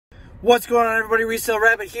What's going on, everybody? Resale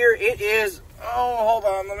Rabbit here. It is, hold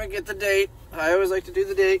on, let me get the date. I always like to do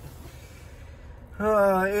the date.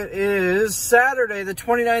 It is Saturday, the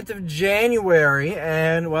 29th of January,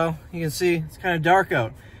 and, well, you can see it's kind of dark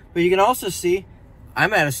out. But you can also see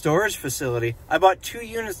I'm at a storage facility. I bought 2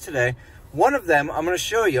 units today. One of them I'm going to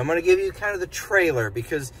show you. I'm going to give you kind of the trailer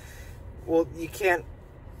because, well, you can't,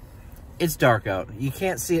 it's dark out. You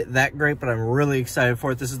can't see it that great, but I'm really excited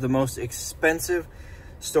for it. This is the most expensive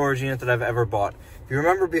storage unit that I've ever bought. If you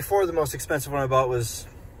remember before, the most expensive one I bought was,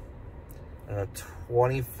 I don't know,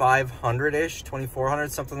 $2,500-ish,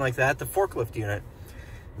 $2,400, something like that, the forklift unit.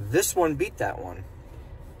 This one beat that one.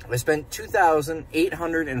 I spent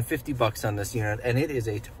 $2,850 on this unit, and it is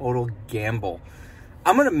a total gamble.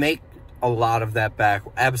 I'm gonna make a lot of that back,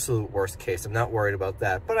 absolute worst case. I'm not worried about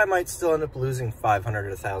that, but I might still end up losing $500 to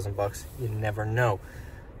 $1,000. You never know.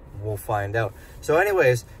 We'll find out. So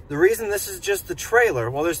anyways, the reason this is just the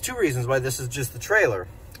trailer, well, there's 2 reasons why this is just the trailer.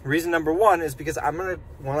 Reason number 1 is because I'm gonna,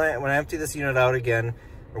 when I empty this unit out again,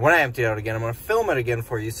 or when I empty it out again, I'm gonna film it again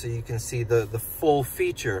for you so you can see the full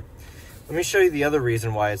feature. Let me show you the other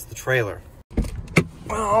reason why it's the trailer.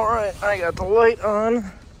 All right, I got the light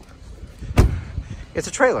on. It's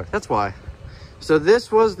a trailer, that's why. So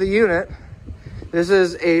this was the unit. This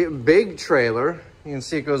is a big trailer. You can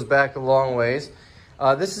see it goes back a long ways.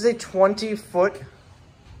 This is a 20-foot,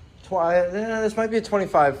 this might be a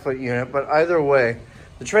 25-foot unit, but either way,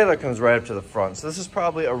 the trailer comes right up to the front. So this is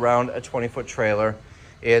probably around a 20-foot trailer.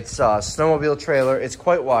 It's a snowmobile trailer. It's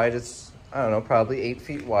quite wide. It's, I don't know, probably 8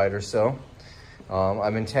 feet wide or so.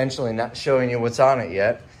 I'm intentionally not showing you what's on it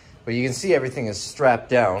yet, but you can see everything is strapped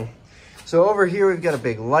down. So over here, we've got a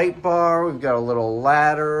big light bar. We've got a little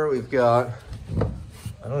ladder. We've got,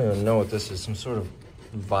 I don't even know what this is, some sort of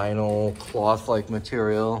vinyl cloth-like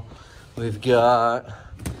material. We've got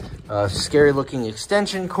a scary looking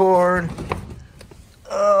extension cord.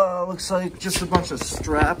 Looks like just a bunch of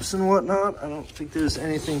straps and whatnot. I don't think there's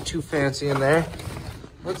anything too fancy in there.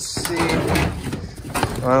 Let's see.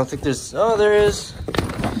 I don't think there's, oh, there is.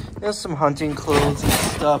 There's some hunting clothes and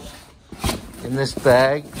stuff in this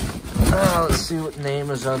bag. Let's see what name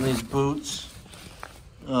is on these boots.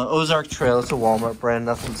 Ozark Trail, it's a Walmart brand,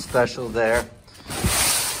 nothing special there.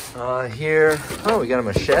 Here, oh, we got a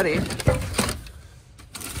machete.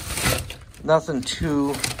 Nothing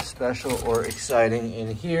too special or exciting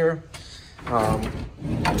in here.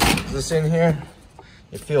 Is this in here?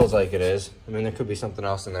 It feels like it is. I mean, there could be something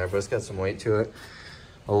else in there, but it's got some weight to it.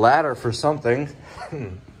 A ladder for something.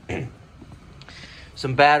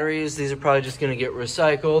 Some batteries. These are probably just going to get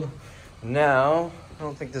recycled. Now, I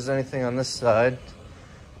don't think there's anything on this side.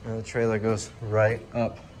 And the trailer goes right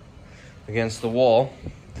up against the wall.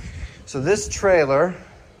 So this trailer,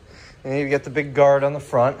 and you get the big guard on the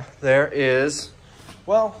front. There is,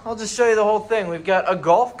 well, I'll just show you the whole thing. We've got a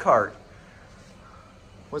golf cart.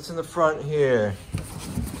 What's in the front here?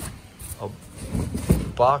 A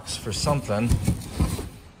box for something.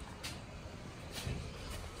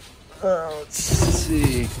 Let's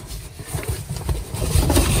see.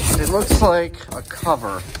 It looks like a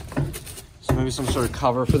cover. So maybe some sort of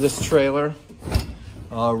cover for this trailer.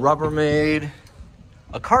 Rubbermaid.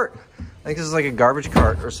 A cart. I think this is like a garbage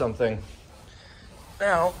cart or something.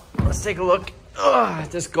 Now, let's take a look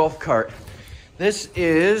at this golf cart. This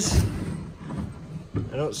is,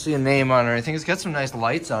 I don't see a name on it or anything. It's got some nice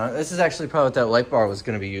lights on it. This is actually probably what that light bar was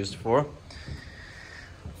going to be used for.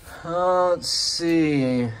 Let's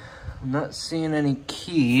see. I'm not seeing any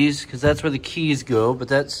keys because that's where the keys go, but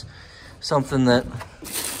that's something that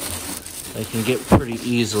I can get pretty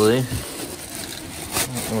easily. I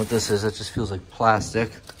don't know what this is. It just feels like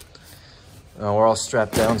plastic. We're all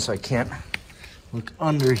strapped down, so I can't look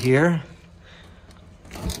under here.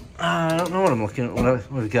 I don't know what I'm looking at,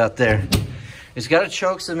 what we've got there. It's got a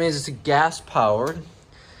choke, so that means it's a gas-powered. And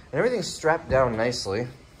everything's strapped down nicely.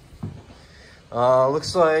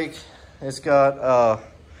 Looks like it's got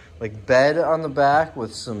like bed on the back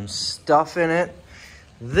with some stuff in it.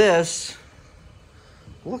 This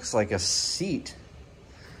looks like a seat.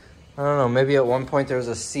 I don't know, maybe at one point there was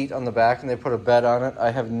a seat on the back and they put a bed on it.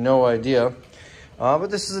 I have no idea.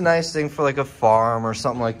 But this is a nice thing for like a farm or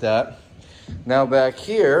something like that. Now back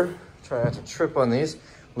here, try not to trip on these,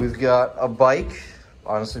 we've got a bike.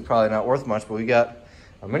 Honestly, probably not worth much, but we got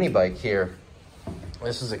a mini bike here.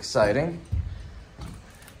 This is exciting.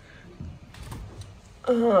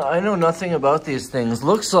 I know nothing about these things.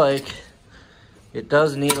 Looks like it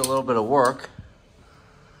does need a little bit of work.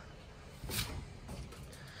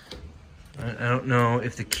 I don't know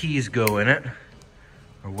if the keys go in it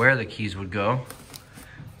or where the keys would go.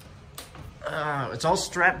 It's all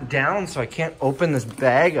strapped down, so I can't open this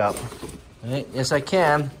bag up. Right? Yes, I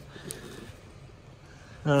can.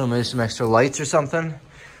 I don't know, maybe some extra lights or something.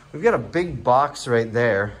 We've got a big box right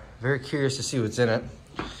there. Very curious to see what's in it.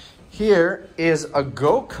 Here is a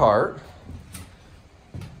go-kart.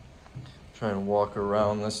 Trying to walk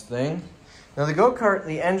around this thing. Now the go-kart,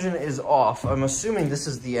 the engine is off. I'm assuming this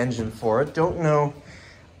is the engine for it. Don't know.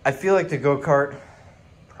 I feel like the go-kart,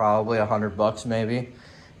 probably $100 maybe.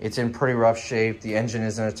 It's in pretty rough shape. The engine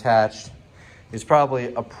isn't attached. It's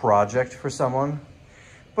probably a project for someone,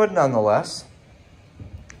 but nonetheless.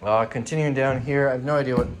 Continuing down here, I have no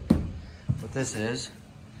idea what this is.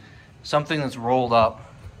 Something that's rolled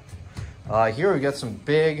up. Here we got some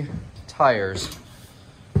big tires.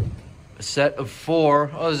 A set of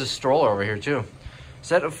 4, oh, there's a stroller over here too.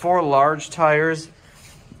 Set of 4 large tires.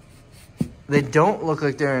 They don't look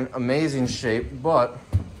like they're in amazing shape, but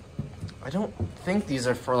I don't think these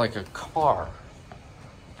are for like a car.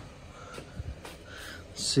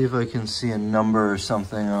 Let's see if I can see a number or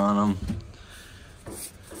something on them.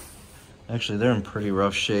 Actually, they're in pretty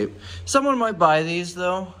rough shape. Someone might buy these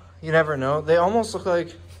though. You never know. They almost look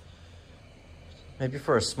like maybe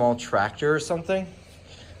for a small tractor or something.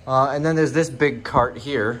 And then there's this big cart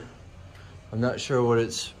here. I'm not sure what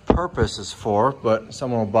its purpose is for, but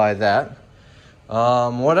someone will buy that.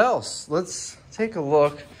 What else? Let's take a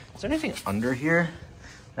look. Is there anything under here?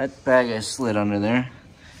 That bag I slid under there.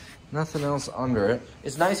 Nothing else under it.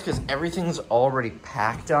 It's nice because everything's already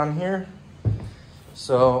packed on here.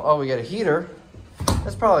 So, oh, we got a heater.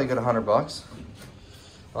 That's probably a good $100.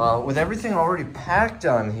 With everything already packed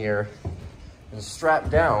on here and strapped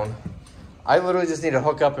down, I literally just need to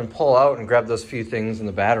hook up and pull out and grab those few things and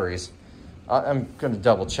the batteries. I'm going to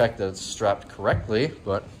double check that it's strapped correctly,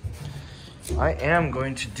 but I am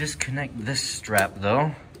going to disconnect this strap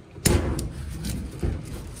though,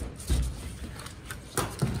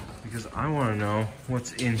 because I want to know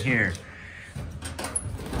what's in here.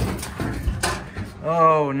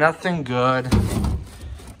 Oh, nothing good.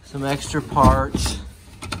 Some extra parts.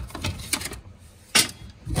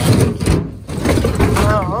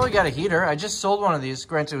 Oh, we got a heater. I just sold one of these.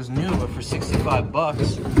 Granted, it was new, but for $65.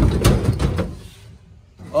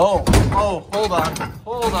 Oh, hold on.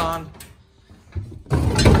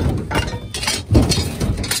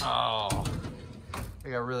 Oh, I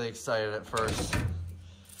got really excited at first.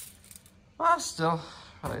 Well, still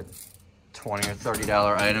probably a $20 or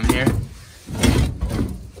 $30 item here.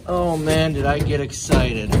 Oh man, did I get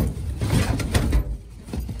excited.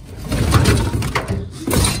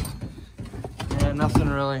 Yeah, nothing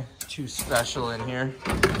really too special in here.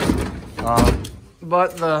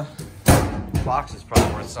 But the box is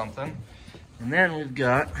probably worth something. And then we've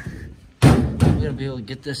got, I'm gonna be able to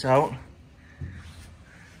get this out.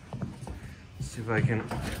 Let's see if I can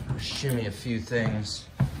shimmy a few things.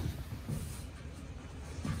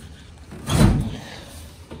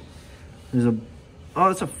 There's a, oh,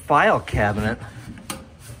 it's a file cabinet.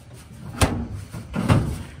 So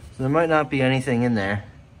there might not be anything in there.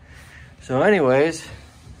 So anyways,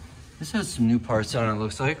 this has some new parts on it,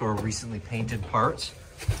 looks like, or recently painted parts.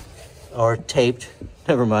 Or taped,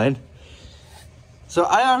 never mind. So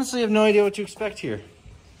I honestly have no idea what to expect here.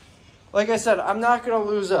 Like I said, I'm not gonna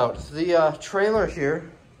lose out. The trailer here,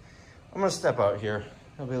 I'm gonna step out here.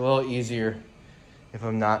 It'll be a little easier if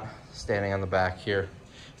I'm not standing on the back here.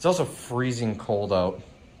 It's also freezing cold out.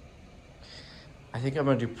 I think I'm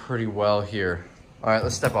gonna do pretty well here. All right,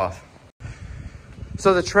 let's step off.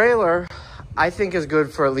 So the trailer, I think is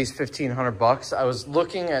good for at least $1,500. I was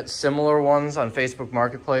looking at similar ones on Facebook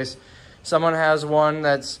Marketplace. Someone has one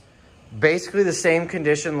that's basically the same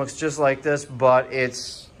condition, looks just like this, but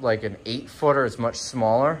it's like an 8-footer, it's much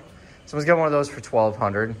smaller. Someone's got one of those for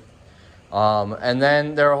 $1,200. And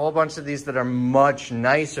then there are a whole bunch of these that are much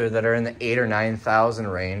nicer that are in the $8,000 or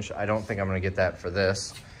 $9,000 range. I don't think I'm gonna get that for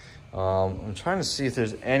this. I'm trying to see if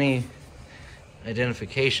there's any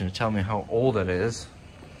identification to tell me how old it is.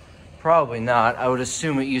 Probably not. I would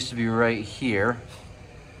assume it used to be right here,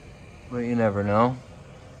 but you never know.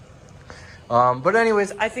 But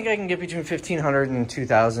anyways, I think I can get between $1,500 and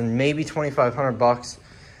 $2,000, maybe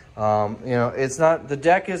 $2,500. You know, it's not, the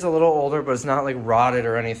deck is a little older, but it's not like rotted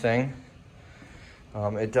or anything.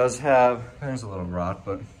 It does have, there's a little rot,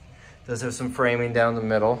 but it does have some framing down the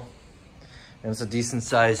middle. And it's a decent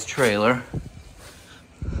sized trailer.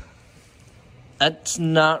 That's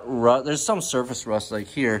not rust, there's some surface rust like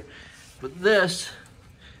here, but this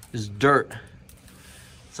is dirt.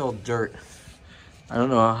 It's all dirt. I don't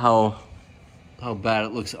know how bad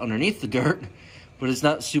it looks underneath the dirt, but it's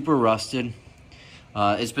not super rusted.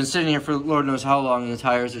 It's been sitting here for Lord knows how long, and the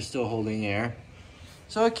tires are still holding air.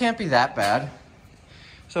 So it can't be that bad.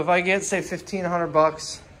 So if I get, say, 1,500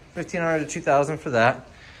 bucks, 1,500 to 2,000 for that.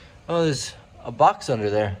 Oh, there's a box under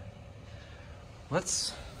there.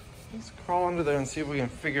 Let's crawl under there and see if we can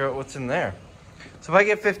figure out what's in there. So if I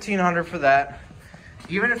get 1,500 for that,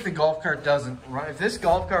 even if the golf cart doesn't run, if this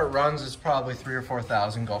golf cart runs, it's probably 3,000 or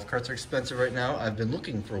 4,000. Golf carts are expensive right now. I've been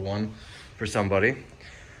looking for one for somebody.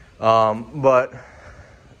 But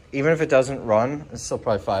even if it doesn't run, it's still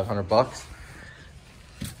probably 500 bucks.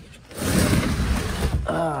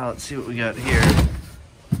 Let's see what we got here.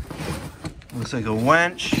 Looks like a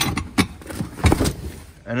winch.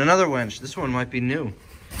 And another winch. This one might be new.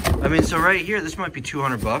 I mean, so right here, this might be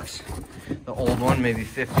 200 bucks. The old one, maybe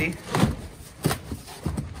 50.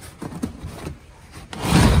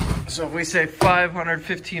 So if we say 500,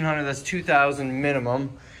 1,500, that's 2,000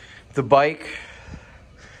 minimum. The bike,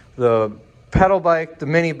 the pedal bike, the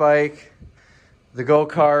mini bike, the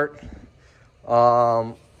go-kart,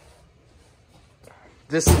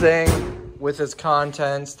 this thing with its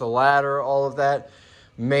contents, the ladder, all of that,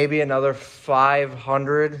 maybe another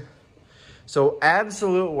 500. So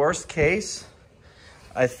absolute worst case,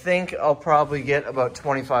 I think I'll probably get about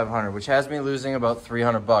 2,500, which has me losing about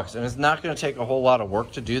 300 bucks. And it's not going to take a whole lot of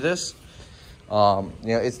work to do this. You know,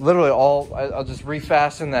 it's literally all, I'll just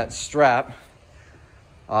refasten that strap,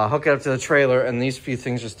 hook it up to the trailer, and these few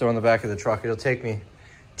things just throw in the back of the truck. It'll take me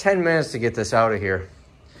 10 minutes to get this out of here.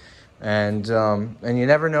 And you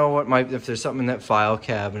never know what might, if there's something in that file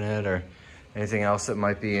cabinet or anything else that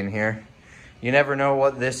might be in here. You never know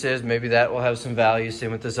what this is. Maybe that will have some value.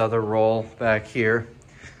 Same with this other roll back here.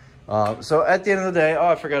 So at the end of the day, oh,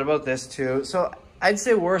 I forgot about this too. So I'd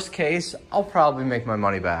say worst case, I'll probably make my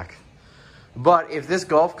money back. But if this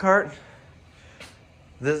golf cart,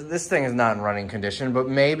 this thing is not in running condition, but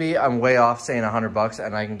maybe I'm way off saying 100 bucks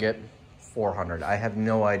and I can get 400. I have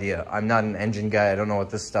no idea. I'm not an engine guy. I don't know what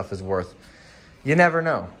this stuff is worth. You never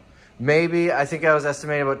know. Maybe, I think I was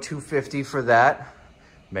estimating about 250 for that.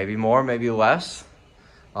 Maybe more, maybe less.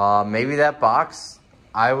 Maybe that box,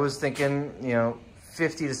 I was thinking, you know,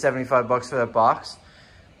 50 to 75 bucks for that box.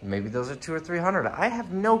 Maybe those are 200 or 300. I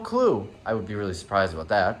have no clue. I would be really surprised about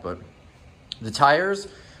that, but the tires,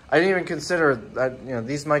 I didn't even consider that, you know,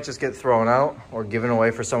 these might just get thrown out or given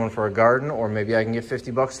away for someone for a garden, or maybe I can get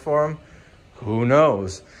 50 bucks for them. Who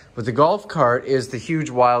knows? But the golf cart is the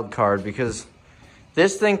huge wild card, because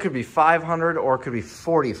this thing could be 500 or it could be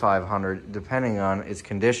 4,500 depending on its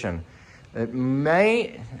condition. It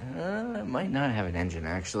might not have an engine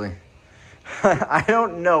actually. I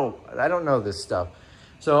don't know. I don't know this stuff.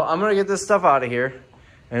 So I'm gonna get this stuff out of here,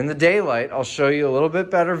 and in the daylight, I'll show you a little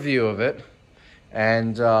bit better view of it.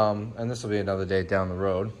 And this will be another day down the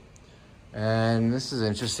road. And this is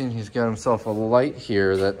interesting. He's got himself a light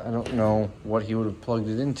here that I don't know what he would have plugged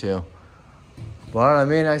it into. But I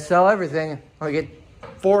mean, I sell everything. I get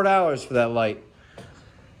 $4 for that light.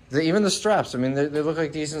 Even the straps, I mean, they look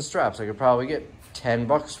like decent straps. I could probably get 10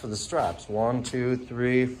 bucks for the straps. 1, 2,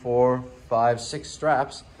 3, 4, 5, 6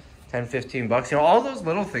 straps. 10, 15 bucks. You know, all those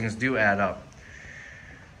little things do add up.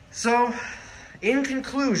 So, in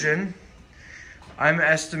conclusion, I'm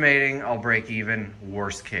estimating I'll break even,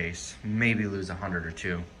 worst case. Maybe lose 100 or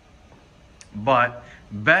 2. But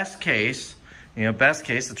best case, you know, best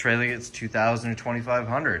case, the trailer gets 2,000 or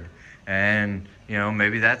 2,500. And, you know,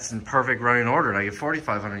 maybe that's in perfect running order and I get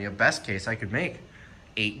 4,500. You know, best case, I could make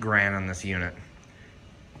 8 grand on this unit.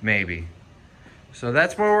 Maybe. So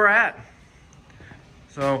that's where we're at.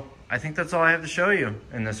 So I think that's all I have to show you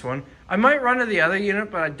in this one. I might run to the other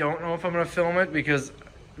unit, but I don't know if I'm going to film it because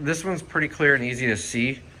this one's pretty clear and easy to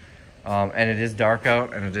see. And it is dark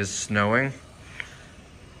out and it is snowing.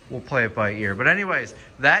 We'll play it by ear. But anyways,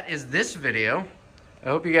 that is this video. I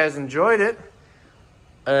hope you guys enjoyed it.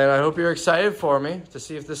 And I hope you're excited for me to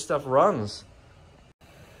see if this stuff runs.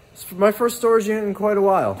 It's my first storage unit in quite a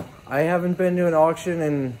while. I haven't been to an auction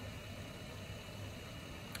in,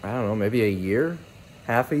 I don't know, maybe a year,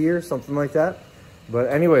 half a year, something like that.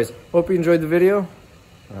 But anyways, hope you enjoyed the video,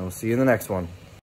 and I will see you in the next one.